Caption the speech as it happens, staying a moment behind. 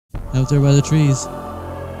Out there by the trees.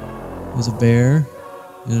 There's a bear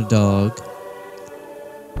and a dog.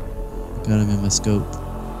 Got him in my scope.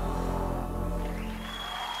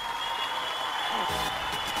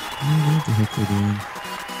 I don't know what the heck they're doing.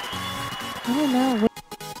 I don't know.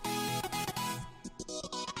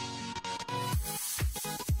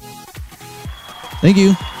 Thank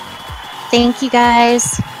you. Thank you,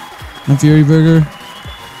 guys. I'm Fury Burger.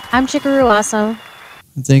 I'm Chikaroo Awesome.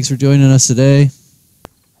 And thanks for joining us today.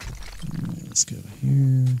 All right, let's go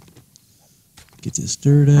here. Get this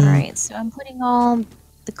dirt out. All right, so I'm putting all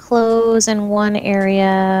the clothes in one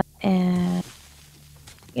area and,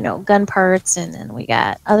 you know, gun parts, and then we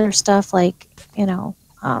got other stuff like, you know,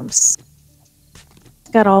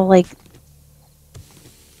 got all like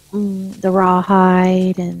the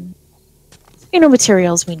rawhide and, you know,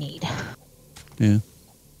 materials we need. Yeah.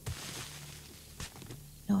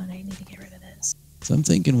 No, and I need to get rid of this. So I'm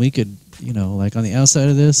thinking we could, you know, like on the outside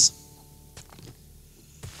of this,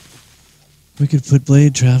 we could put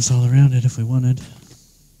blade traps all around it if we wanted.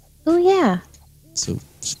 Oh, yeah. So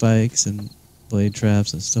spikes and blade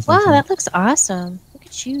traps and stuff Wow, like that. that looks awesome. Look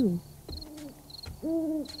at you.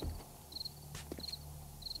 Well,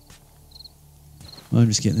 I'm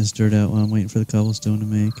just getting this dirt out while I'm waiting for the cobblestone to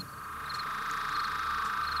make.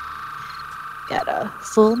 Got a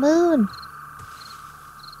full moon.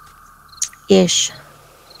 Ish.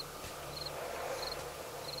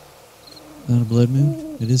 Not a blood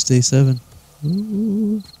moon. It is day 7.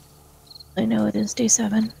 Ooh. I know it is day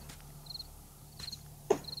 7.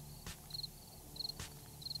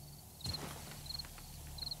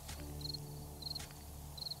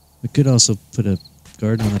 We could also put a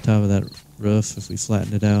garden on the top of that roof if we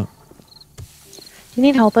flattened it out. Do you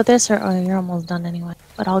need help with this, or oh, you're almost done anyway?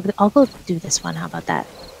 But I'll go do this one. How about that?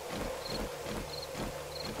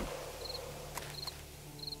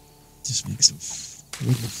 Just make some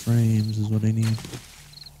wooden frames is what I need.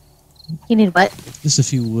 You need what? Just a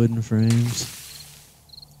few wooden frames.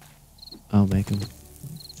 I'll make them.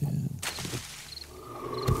 10.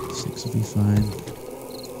 6 will be fine.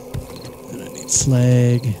 And I need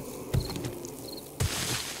flag.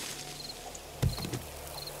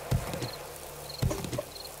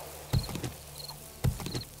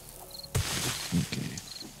 Okay.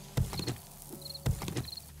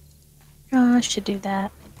 Oh, I should do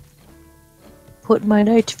that. Put my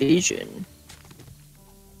night vision.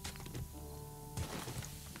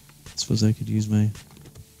 Suppose I could use my...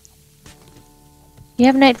 You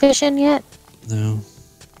have night vision yet? No.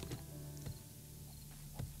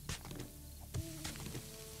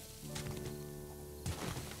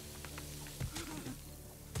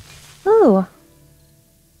 Ooh.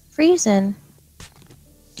 Freezing.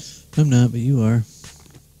 I'm not, but you are.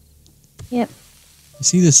 Yep. You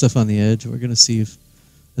see this stuff on the edge? We're going to see if...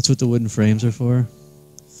 That's what the wooden frames are for.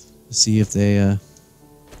 To see if they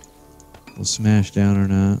will smash down or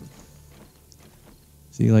not.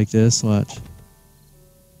 See, like this? Watch.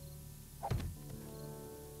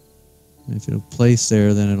 And if it'll place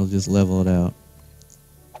there, then it'll just level it out.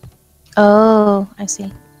 Oh, I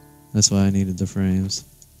see. That's why I needed the frames.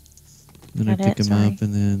 Then I Got pick it, them sorry. up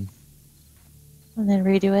and then... And then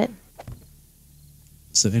redo it.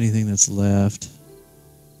 So anything that's left...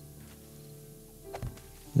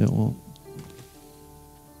 That won't...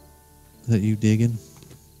 Is that you digging?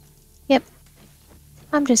 Yep.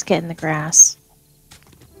 I'm just getting the grass.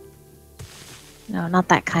 No, not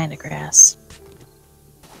that kind of grass.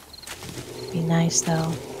 Be nice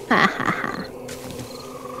though. Ha ha ha.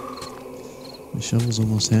 My shovel's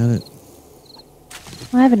almost had it.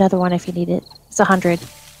 I have another one if you need it. It's 100. I'm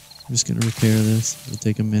just going to repair this. It'll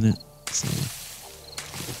take a minute. So.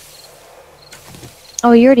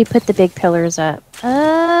 Oh, you already put the big pillars up.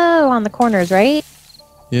 Oh, on the corners, right?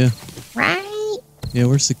 Yeah. Right? Yeah,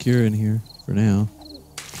 we're secure in here for now.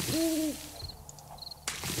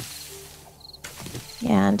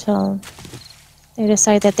 Yeah, until they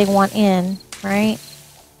decide that they want in, right?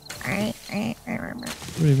 Right.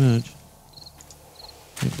 Pretty much.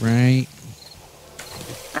 Right.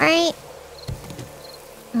 Right.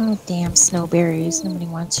 Oh, damn snowberries. Nobody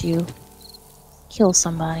wants you. Kill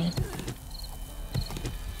somebody.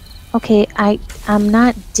 Okay, I'm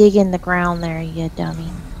not digging the ground there, you dummy.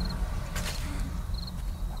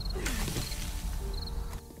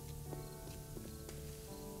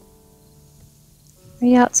 Are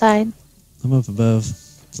you outside? I'm up above,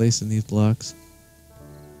 placing these blocks.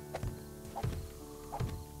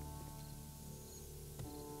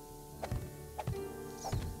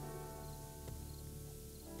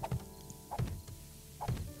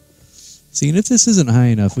 See, and if this isn't high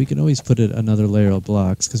enough, we can always put it another layer of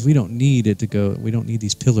blocks, because we don't need it to go, we don't need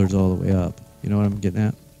these pillars all the way up. You know what I'm getting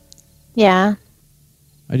at? Yeah,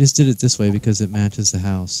 I just did it this way because it matches the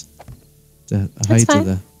house. The that's height of fine.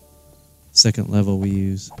 the second level we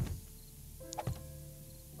use.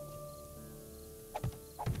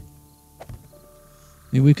 I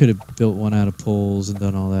mean, we could have built one out of poles and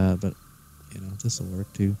done all that, but, you know, this will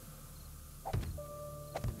work too.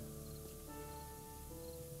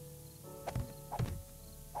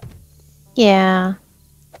 Yeah.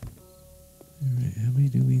 Alright, how many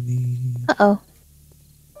do we need? Uh-oh.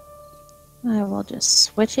 I will just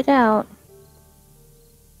switch it out.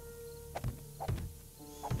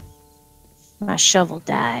 My shovel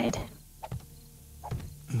died.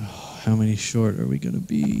 How many short are we going to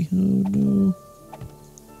be? Oh, no.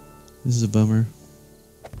 This is a bummer.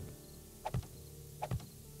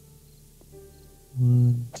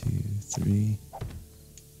 1, 2, 3.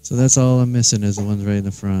 So that's all I'm missing is the ones right in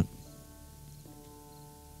the front.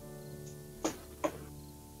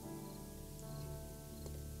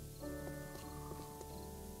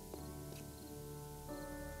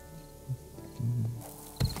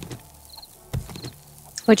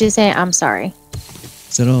 What'd you say? I'm sorry.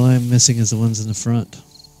 So all I'm missing is the ones in the front.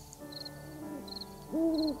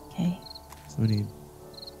 Okay. So we need...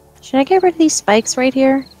 Should I get rid of these spikes right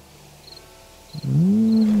here? I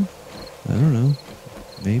don't know.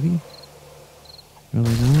 Maybe?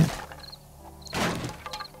 Probably not. I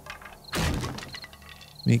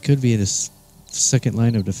mean, it could be in a second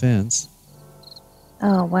line of defense.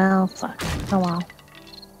 Oh, well, fuck. Oh, well.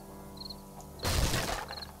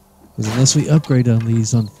 Because unless we upgrade on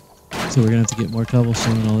these, so we're going to have to get more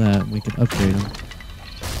cobblestone and all that, and we can upgrade them.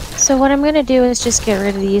 So what I'm going to do is just get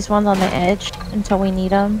rid of these ones on the edge until we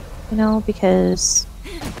need them, you know, because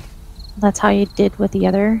that's how you did with the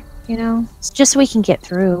other, you know? It's just so we can get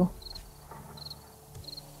through.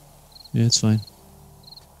 Yeah, it's fine.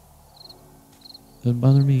 Doesn't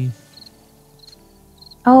bother me.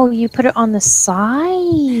 Oh, you put it on the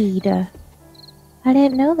side. I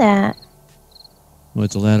didn't know that.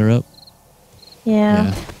 What, the ladder up?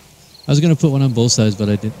 Yeah. I was going to put one on both sides, but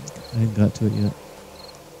I hadn't got to it yet.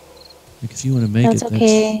 Like, if you want to make That's it,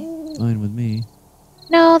 okay. that's fine with me.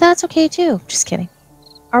 No, that's okay too. Just kidding.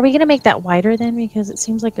 Are we going to make that wider then? Because it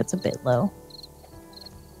seems like it's a bit low.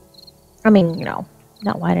 I mean, you know,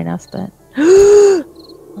 not wide enough, but...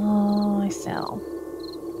 Oh, I fell.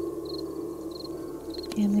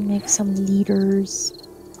 Okay, let me make some leaders.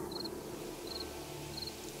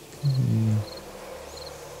 Okay.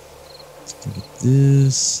 Let's look at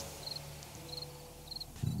this.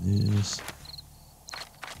 And this.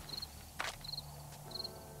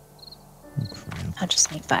 Oh, crap. I'll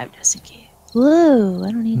just make 5 just in case. Whoa,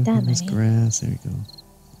 I don't need that This many. grass. There we go.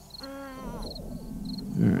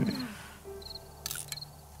 Alright.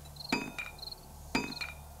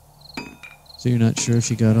 So you're not sure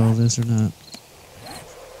if you got all this or not?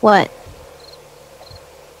 What?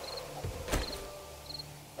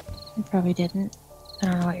 I probably didn't. I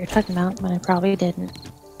don't know what you're talking about, but I probably didn't.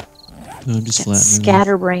 No, I'm just Got flattening it.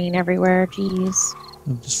 scatterbrain everywhere, jeez.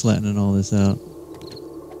 I'm just flattening all this out.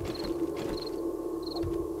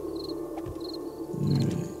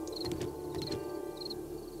 Alright.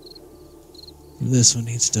 This one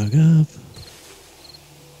needs dug up.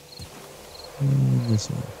 And this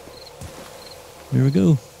one. There we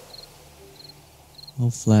go. All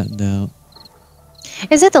flattened out.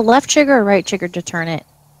 Is it the left trigger or right trigger to turn it?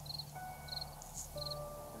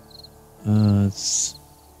 It's...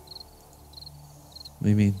 What do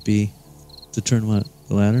you mean? B? To turn what?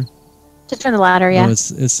 The ladder? To turn the ladder, yeah. Oh,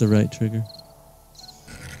 it's the right trigger.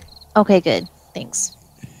 Okay, good. Thanks.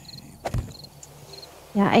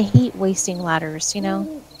 Yeah, I hate wasting ladders, you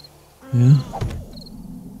know? Yeah.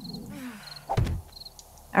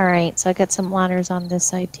 Alright, so I got some ladders on this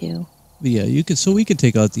side too. But yeah, you could. So we could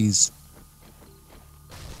take out these,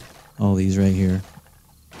 all these right here,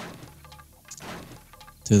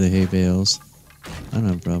 to the hay bales. I don't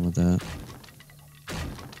have a problem with that,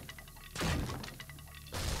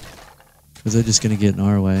 because they're just gonna get in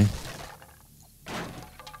our way.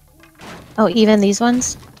 Oh, even these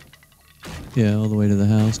ones? Yeah, all the way to the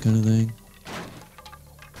house, kind of thing.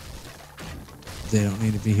 They don't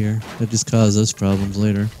need to be here. That just cause us problems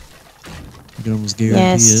later. You can almost guarantee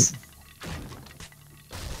Yes. it.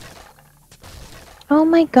 Oh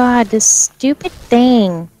my god, this stupid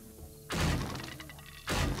thing.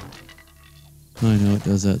 I know it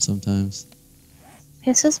does that sometimes.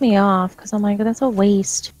 Pisses me off, because I'm like, that's a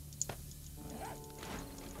waste.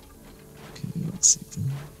 Okay, let's see.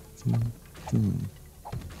 Boom, boom.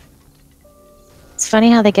 It's funny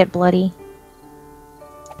how they get bloody.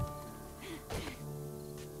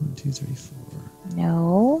 1, 2, 3, 4.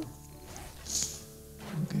 No.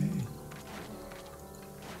 Okay.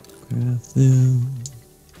 Craft them.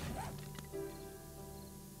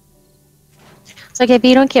 It's like if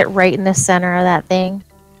you don't get right in the center of that thing,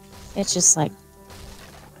 it's just like,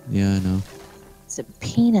 Yeah, I know. it's a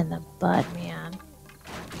pain in the butt, man. Do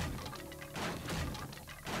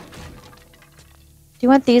you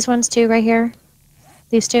want these ones too, right here?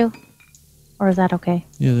 These two? Or is that okay?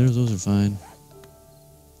 Yeah, those are fine.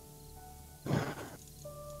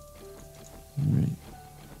 Alright.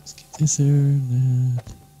 Let's get this there and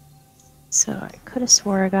that. So I could have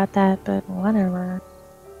swore I got that, but whatever.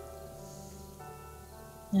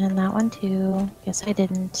 And that one too. Guess I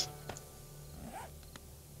didn't.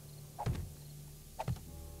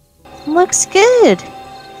 Looks good.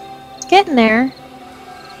 It's getting there.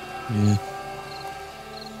 Yeah.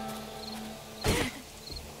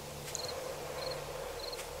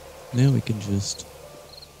 Now we can just...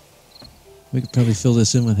 We could probably fill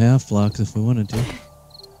this in with half blocks if we wanted to.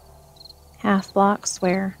 Half blocks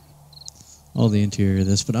where? All the interior of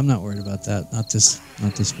this, but I'm not worried about that. Not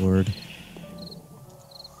this word.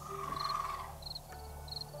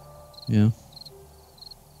 Yeah.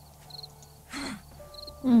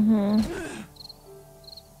 Mm-hmm.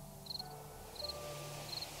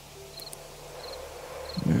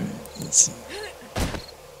 Alright, let's see.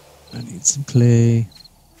 I need some clay.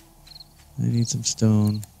 I need some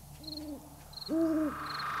stone.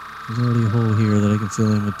 There's already a hole here that I can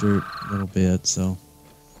fill in with dirt a little bit, so...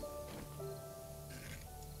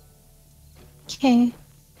 Okay.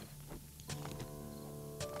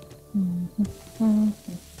 Mm-hmm.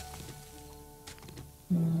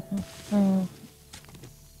 Mm-hmm.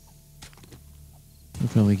 I'll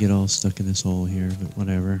probably get all stuck in this hole here, but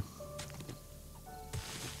whatever.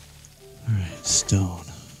 Alright, stone.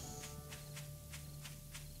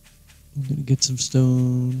 I'm gonna get some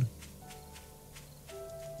stone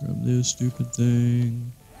from this stupid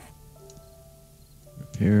thing.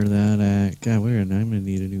 Repair that axe. God, I'm gonna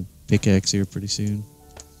need a new pickaxe here pretty soon.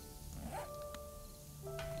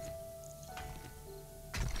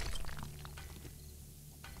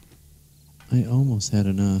 I almost had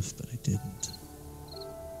enough, but I didn't.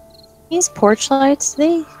 These porch lights,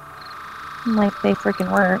 they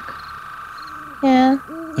freaking work. Yeah.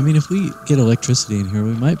 I mean, if we get electricity in here,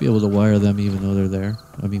 we might be able to wire them even though they're there.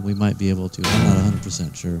 I mean, we might be able to. I'm not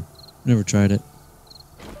 100% sure. Never tried it.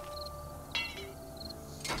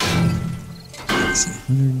 Let's see,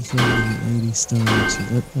 170, 80 stone. So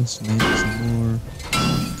let us make some more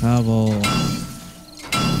cobble.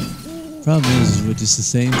 Problem is which is the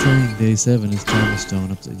same thing. Day 7 is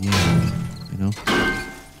cobblestone up to the end, you know?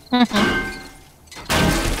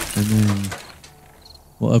 And then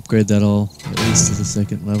we'll upgrade that all at least to the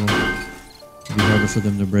 2nd level. It'll be harder for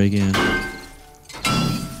them to break in.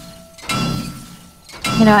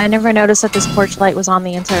 You know, I never noticed that this porch light was on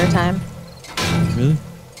the entire time. Really?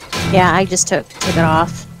 Yeah, I just took it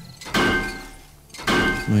off.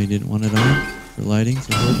 Oh, you didn't want it on? For lighting?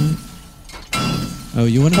 For Fortnite? Oh,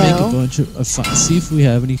 you want to make a bunch of... see if we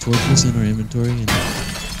have any torches in our inventory. And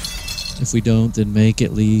if we don't, then make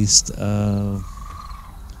at least... let's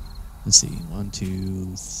see. 1,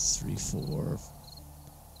 2, 3, 4...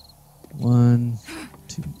 1,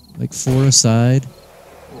 2... Like 4 aside.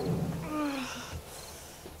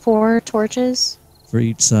 4 torches? For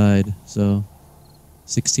each side. So,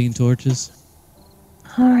 16 torches.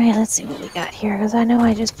 Alright, let's see what we got here. Because I know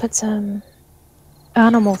I just put some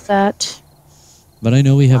animal fat. But I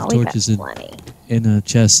know we have We got torches plenty. in a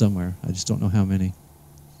chest somewhere. I just don't know how many.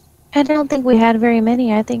 I don't think we had very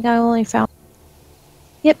many. I think I only found...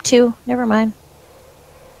 Yep, 2. Never mind.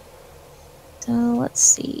 So, let's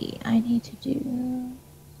see. I need to do...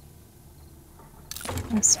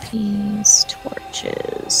 recipes,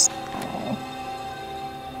 torches. Oh.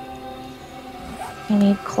 I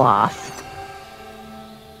need cloth.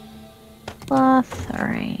 Cloth,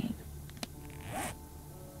 alright.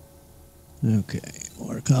 Okay,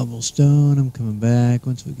 more cobblestone. I'm coming back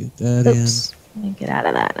once we get that Oops. Let me get out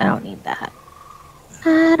of that. I don't need that.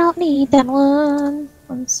 I don't need that one.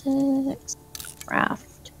 1, 6.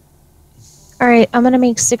 Craft. Alright, I'm gonna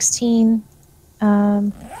make 16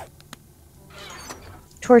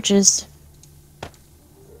 torches.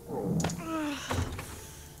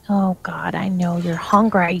 Oh god, I know you're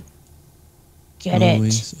hungry. Get in.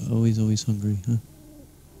 it. Always hungry, huh?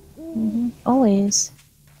 Always.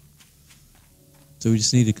 So we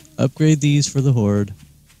just need to upgrade these for the horde.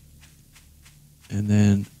 And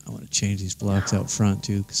then I want to change these blocks out front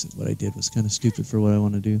too, because what I did was kind of stupid for what I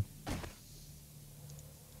want to do.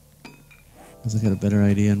 Because I got a better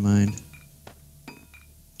idea in mind.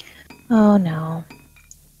 Oh no.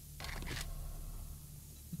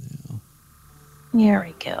 Yeah. Here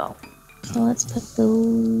we go. So let's put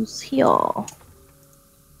those here. Oh,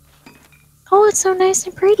 it's so nice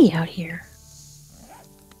and pretty out here.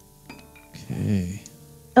 Okay.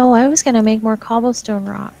 Oh, I was gonna make more cobblestone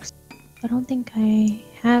rocks. I don't think I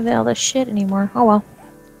have all this shit anymore. Oh well.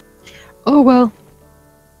 Oh well.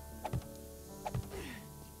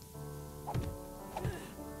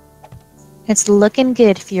 It's looking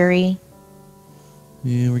good, Fury.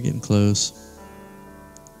 Yeah, we're getting close.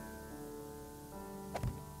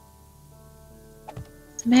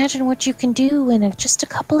 Imagine what you can do in just a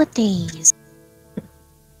couple of days.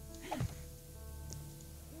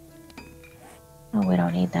 Oh, we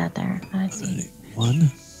don't need that there. I see.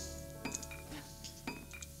 Right,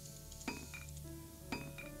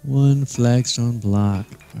 one flagstone block.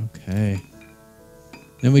 Okay.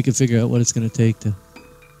 Then we can figure out what it's going to take to...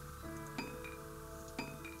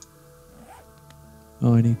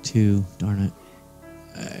 Oh, I need 2. Darn it.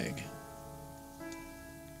 Egg.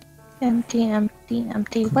 Empty, empty,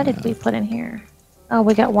 empty. What did we put in here? Oh,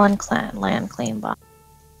 we got one land clean box.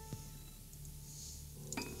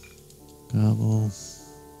 Gobble.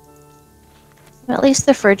 Well, at least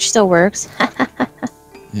the fridge still works.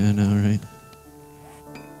 Yeah, I know, right?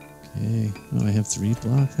 Okay. Oh, I have 3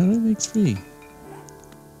 blocks. How do I make 3?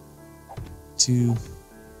 2.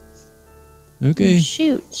 Okay.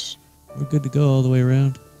 Shoot. We're good to go all the way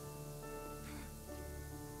around.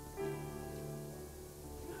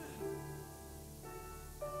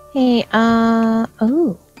 Hey,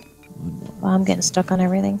 oh. Well, I'm getting stuck on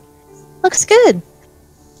everything. Looks good.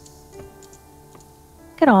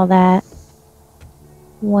 Look at all that.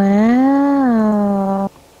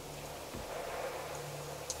 Wow.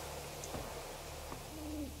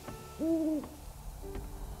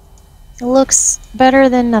 It looks better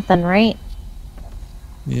than nothing, right?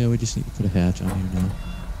 Yeah, we just need to put a hatch on here now.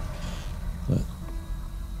 But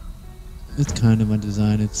it's kind of my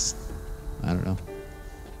design. It's, I don't know.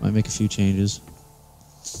 Might make a few changes.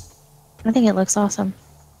 I think it looks awesome.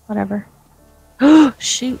 Whatever.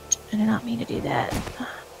 Shoot. I did not mean to do that.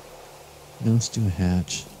 Now let's do a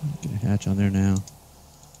hatch. Get a hatch on there now.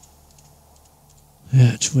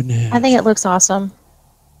 Hatch, wooden hatch. I think it looks awesome.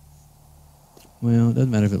 Well, it doesn't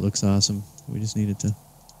matter if it looks awesome. We just need it to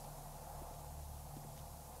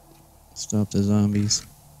stop the zombies.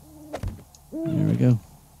 There we go.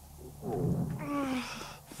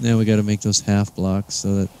 Now we got to make those half blocks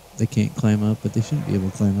so that they can't climb up, but they shouldn't be able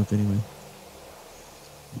to climb up anyway.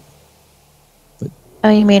 Oh,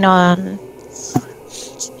 you mean on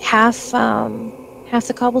half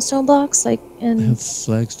the cobblestone blocks, like in Have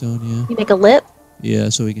flagstone, yeah. you make a lip? Yeah,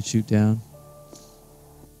 so we can shoot down.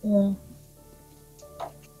 Mm.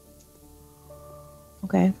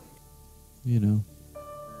 Okay. You know.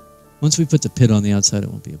 Once we put the pit on the outside, it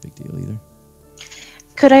won't be a big deal either.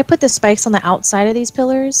 Could I put the spikes on the outside of these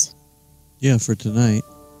pillars? Yeah, for tonight.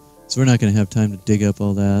 So we're not going to have time to dig up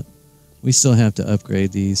all that. We still have to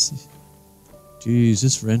upgrade these. Jeez,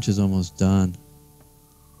 this wrench is almost done.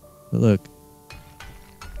 But look.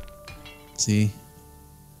 See?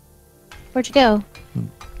 Where'd you go?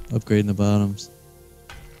 I'm upgrading the bottoms.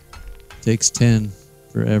 Takes 10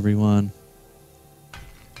 for every one.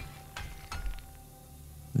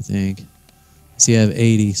 I think. See, I have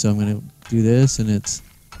 80, so I'm going to do this, and it's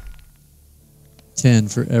 10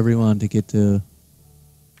 for everyone to get to...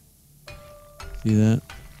 See that?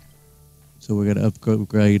 So we're going to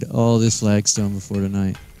upgrade all this flagstone before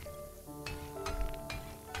tonight.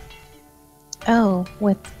 Oh,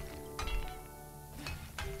 with...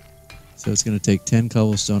 So it's going to take 10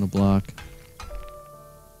 cobblestone a block.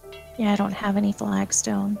 Yeah, I don't have any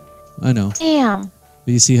flagstone. I know. Damn.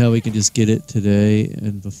 But you see how we can just get it today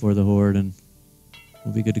and before the horde, and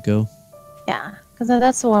we'll be good to go? Yeah, because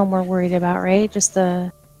that's the one we're worried about, right? Just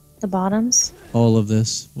the bottoms? All of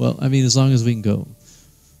this. Well, I mean, as long as we can go.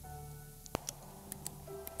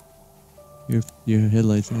 Your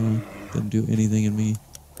headlights doesn't do anything in me.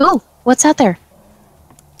 Ooh, what's out there?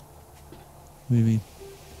 What do you mean?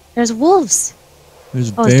 There's wolves.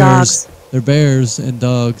 There's Oh, bears. it's dogs. They're bears and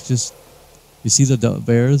dogs. Just you see the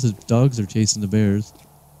bears? The dogs are chasing the bears.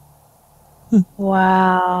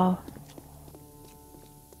 Wow.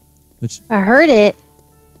 Let's I heard it.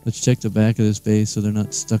 check the back of this base so they're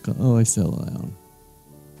not stuck on. Oh, I fell down.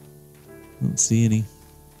 I don't see any.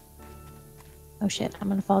 Oh shit, I'm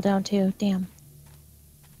gonna fall down too. Damn.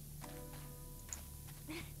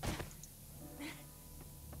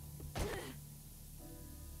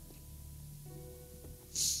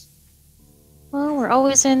 Well, we're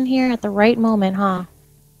always in here at the right moment, huh?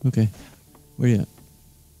 Okay, where you at?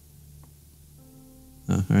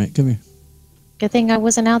 Oh, all right, come here. Good thing I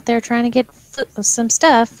wasn't out there trying to get some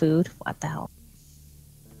stuff. Food. What the hell?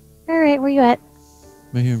 Alright, where you at?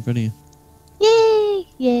 Right here in front of you. Yay!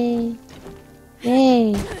 Yay!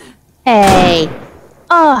 Yay! Hey!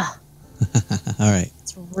 Oh! Alright.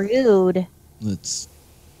 It's rude. Let's...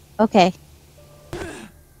 Okay.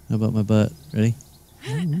 How about my butt? Ready?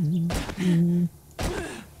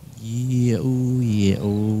 Yeah, oh yeah,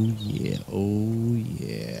 oh yeah, oh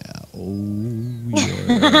yeah, oh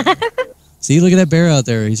yeah. See, look at that bear out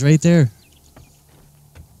there. He's right there.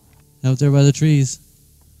 Out there by the trees.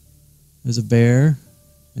 There's a bear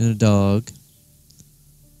and a dog.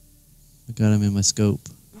 I got him in my scope.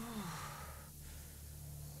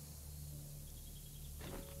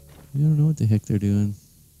 You don't know what the heck they're doing.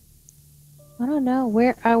 I don't know.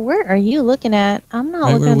 Where are you looking at? I'm not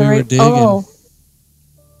Right looking where at the we right. were digging. Oh.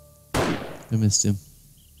 I missed him.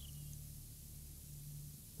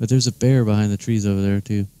 But there's a bear behind the trees over there,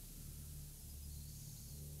 too.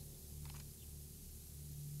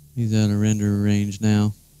 He's out of render range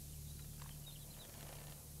now.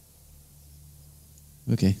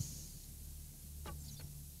 Okay.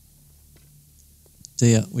 So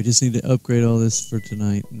yeah, we just need to upgrade all this for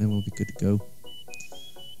tonight, and then we'll be good to go.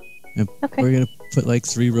 And Okay. we're going to put like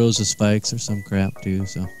 3 rows of spikes or some crap, too,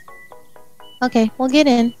 so... Okay, we'll get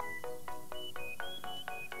in.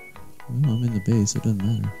 Well, I'm in the base, so it doesn't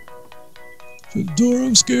matter. Shut the door,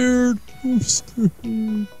 I'm scared. I'm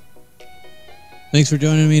scared. Thanks for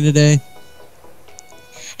joining me today.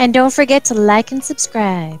 And don't forget to like and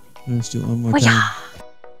subscribe. Let's do it one more Oh, time. yeah.